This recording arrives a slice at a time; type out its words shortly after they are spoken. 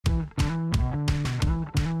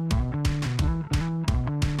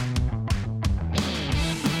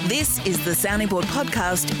This is the Sounding Board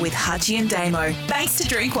podcast with Hutchie and Damo. Thanks to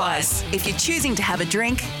Drinkwise. If you're choosing to have a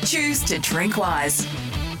drink, choose to drink wise.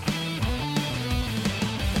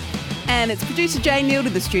 And it's producer Jay Neild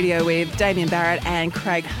in the studio with Damien Barrett and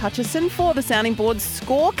Craig Hutchison for the Sounding Board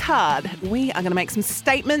Scorecard. We are going to make some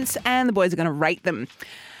statements and the boys are going to rate them.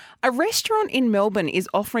 A restaurant in Melbourne is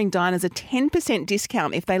offering diners a 10%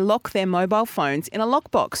 discount if they lock their mobile phones in a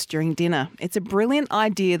lockbox during dinner. It's a brilliant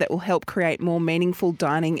idea that will help create more meaningful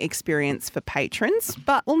dining experience for patrons,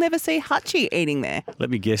 but we'll never see Hutchie eating there.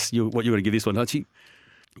 Let me guess what you're going to give this one, Hutchie.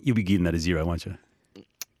 You'll be giving that a 0, won't you?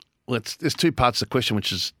 Well, there's two parts to the question,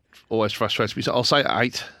 which is always frustrates me. So I'll say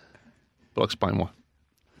 8, but I'll explain why.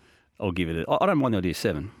 I'll give it I don't mind the idea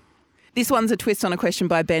 7. This one's a twist on a question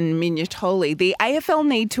by Ben Mignatoli. The AFL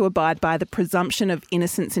need to abide by the presumption of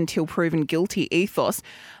innocence until proven guilty ethos.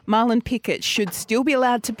 Marlon Pickett should still be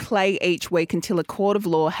allowed to play each week until a court of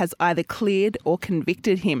law has either cleared or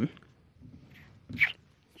convicted him.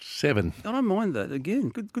 7. I don't mind that. Again,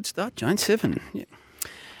 good start, Jane. 7. Yeah.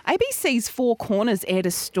 ABC's Four Corners aired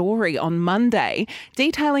a story on Monday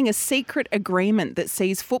detailing a secret agreement that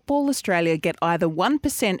sees Football Australia get either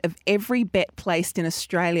 1% of every bet placed in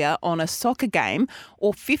Australia on a soccer game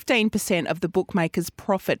or 15% of the bookmaker's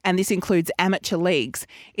profit, and this includes amateur leagues.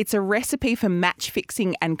 It's a recipe for match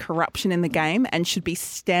fixing and corruption in the game and should be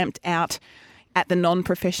stamped out at the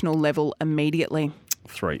non-professional level immediately.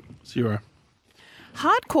 3. 0.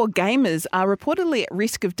 Hardcore gamers are reportedly at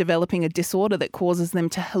risk of developing a disorder that causes them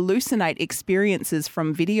to hallucinate experiences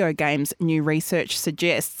from video games, new research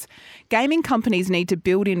suggests. Gaming companies need to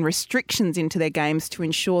build in restrictions into their games to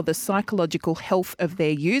ensure the psychological health of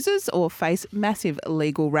their users or face massive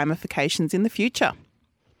legal ramifications in the future.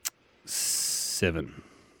 7.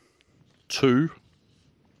 2.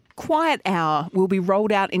 Quiet Hour will be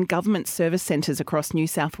rolled out in government service centres across New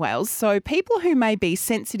South Wales, so people who may be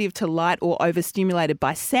sensitive to light or overstimulated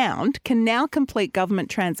by sound can now complete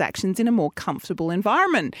government transactions in a more comfortable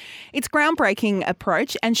environment. It's a groundbreaking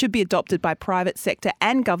approach and should be adopted by private sector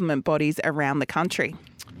and government bodies around the country.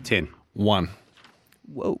 10. 1.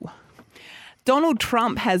 Whoa. Donald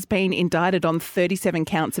Trump has been indicted on 37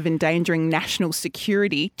 counts of endangering national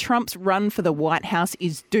security. Trump's run for the White House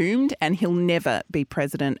is doomed and he'll never be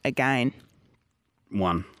president again.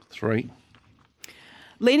 1. 3.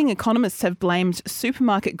 Leading economists have blamed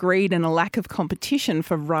supermarket greed and a lack of competition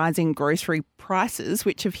for rising grocery prices,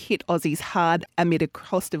 which have hit Aussies hard amid a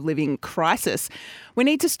cost of living crisis. We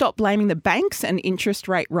need to stop blaming the banks and interest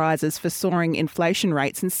rate rises for soaring inflation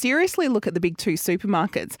rates and seriously look at the big two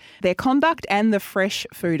supermarkets, their conduct and the fresh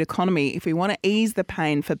food economy if we want to ease the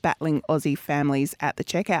pain for battling Aussie families at the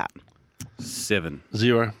checkout. 7.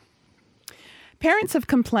 0. Parents have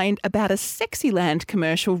complained about a Sexyland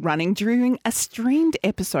commercial running during a streamed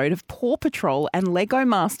episode of Paw Patrol and Lego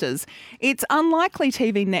Masters. It's unlikely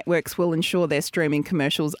TV networks will ensure their streaming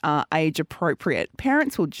commercials are age appropriate.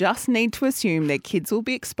 Parents will just need to assume their kids will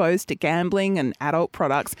be exposed to gambling and adult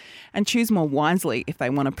products and choose more wisely if they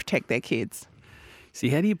want to protect their kids. See,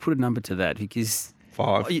 how do you put a number to that? Because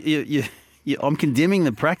 5. I'm condemning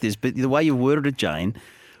the practice, but the way you worded it, Jane,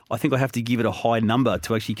 I think I have to give it a high number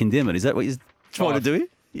to actually condemn it. Is that what you're trying to do?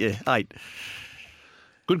 Yeah, 8.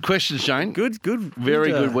 Good question, Shane. Good. Very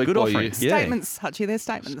good week good by offering. you. Yeah. Statements, Hutchie, they're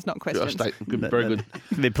statements, not questions. Very good.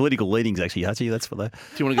 They're political leanings, actually, Hutchie. That's what they.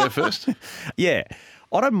 Do you want to go first? Yeah.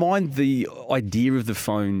 I don't mind the idea of the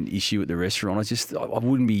phone issue at the restaurant. I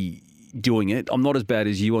wouldn't be doing it. I'm not as bad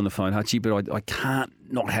as you on the phone, Hutchie, but I can't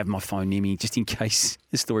not have my phone near me just in case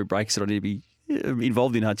the story breaks that I need to be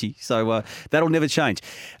involved in, Hutchie. So that'll never change.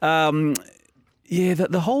 Yeah,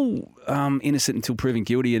 the whole innocent until proven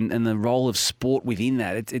guilty and the role of sport within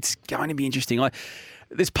that, it's going to be interesting.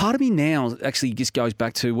 There's part of me now actually just goes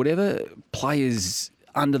back to whatever players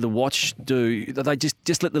under the watch do, they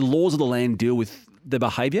just let the laws of the land deal with the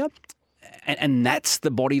behaviour. And that's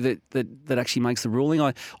the body that actually makes the ruling.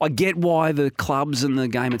 I get why the clubs and the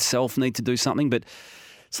game itself need to do something, but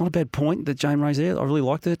it's not a bad point that Jane raised there. I really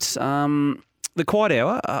liked it. The quiet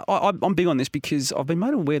hour, I'm big on this because I've been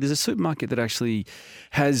made aware there's a supermarket that actually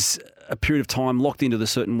has a period of time locked into the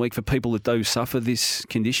certain week for people that do suffer this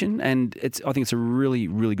condition, and I think it's a really,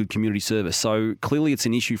 really good community service. So clearly it's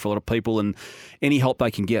an issue for a lot of people, and any help they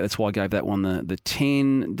can get, that's why I gave that one the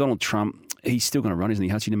 10. Donald Trump, he's still going to run, isn't he,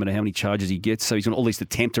 Hutchie, no matter how many charges he gets, so he's going to at least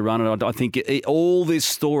attempt to run it. I think all this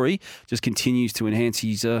story just continues to enhance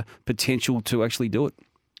his potential to actually do it.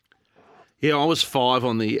 Yeah, I was 5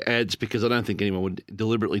 on the ads because I don't think anyone would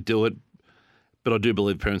deliberately do it, but I do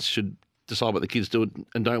believe parents should decide what the kids do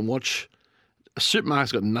and don't watch. A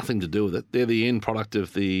supermarket's got nothing to do with it. They're the end product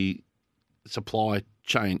of the supply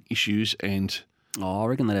chain issues, and Oh, I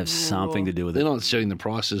reckon they'd have something to do with They're it. not setting the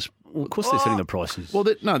prices. Well, of course they're setting the prices. Well,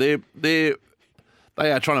 they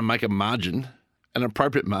are trying to make a margin, an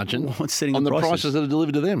appropriate margin, What's setting on the the prices? prices that are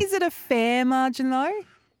delivered to them. Is it a fair margin though?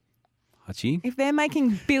 Hutchie? If they're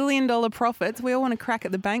making billion-dollar profits, we all want to crack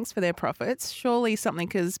at the banks for their profits. Surely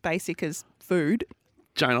something as basic as food.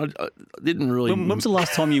 Jane, I didn't really. When was the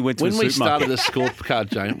last time you went to when a we supermarket? started the scorecard,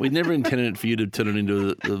 Jane, we never intended it for you to turn it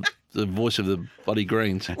into the voice of the bloody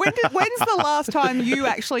Greens. When's the last time you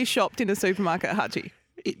actually shopped in a supermarket, Hutchie?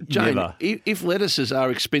 Jane, Never. if lettuces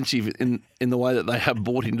are expensive in the way that they have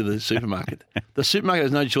bought into the supermarket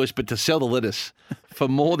has no choice but to sell the lettuce for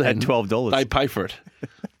more than At $12. They pay for it.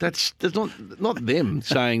 That's not them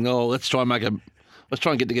saying, "Oh, let's try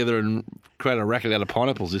and get together and create a racket out of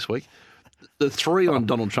pineapples this week." The 3 on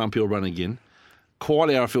Donald Trump, he'll run again.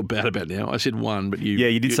 Quiet hour, I feel bad about now. I said 1, but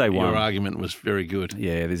you did say 1. Your argument was very good.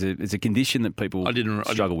 Yeah, there's a condition that people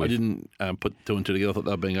struggle with. I didn't put 2 and 2 together. I thought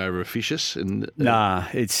they were being over officious. And Nah,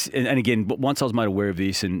 and again, once I was made aware of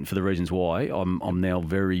this, and for the reasons why, I'm now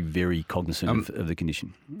very, very cognizant of the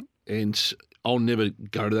condition. And I'll never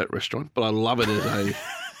go to that restaurant, but I love it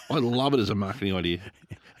as a marketing idea.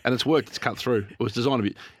 And it's worked. It's cut through. It was designed to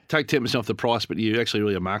be take 10% off the price, but you actually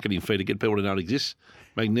really a marketing fee to get people to know it exists.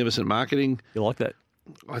 Magnificent marketing. You like that?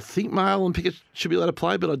 I think Mail and Pickett should be allowed to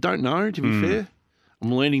play, but I don't know, to be fair.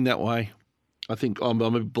 I'm leaning that way. I think I'm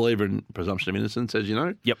a believer in presumption of innocence, as you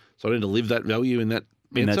know. Yep. So I need to live that value in that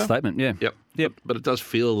answer. statement, yeah. Yep. But it does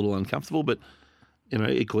feel a little uncomfortable. But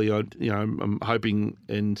equally, I'm hoping,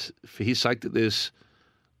 and for his sake, that there's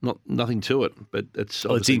nothing to it. But it's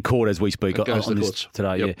Well, it's in court as we speak it goes to on the this courts.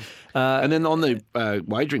 today. Yep. Yeah. And then on the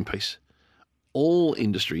wagering piece, all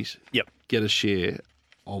industries get a share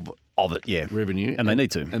of it, yeah. revenue, And they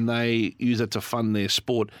need to. and they use it to fund their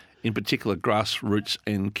sport, in particular grassroots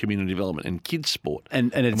and community development and kids sport.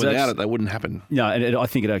 And it's without it, that wouldn't happen. No, and I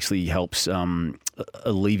think it actually helps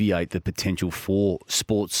alleviate the potential for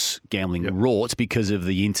sports gambling rorts because of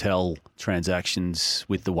the intel transactions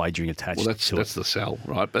with the wagering attached Well, to that's it. the sell,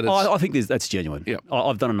 right? But it's, I think that's genuine. Yeah.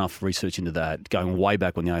 I've done enough research into that, going way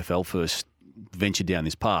back when the AFL first ventured down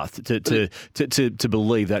this path to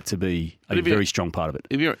believe that to be a very strong part of it.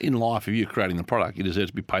 if you're in life, if you're creating the product, you deserve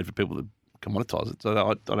to be paid for people to commoditise it.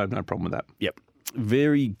 So I have no problem with that. Yep.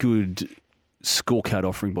 Very good scorecard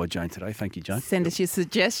offering by Jane today. Thank you, Jane. Send us your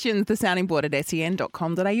suggestions, thesoundingboard at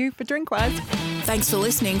sen.com.au for Drinkwise. Thanks for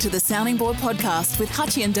listening to the Sounding Board podcast with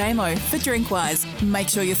Hutchie and Damo for Drinkwise. Make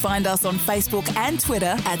sure you find us on Facebook and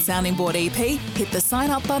Twitter at Sounding Board EP. Hit the sign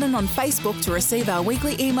up button on Facebook to receive our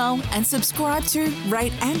weekly email and subscribe to,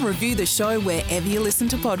 rate and review the show wherever you listen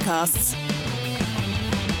to podcasts.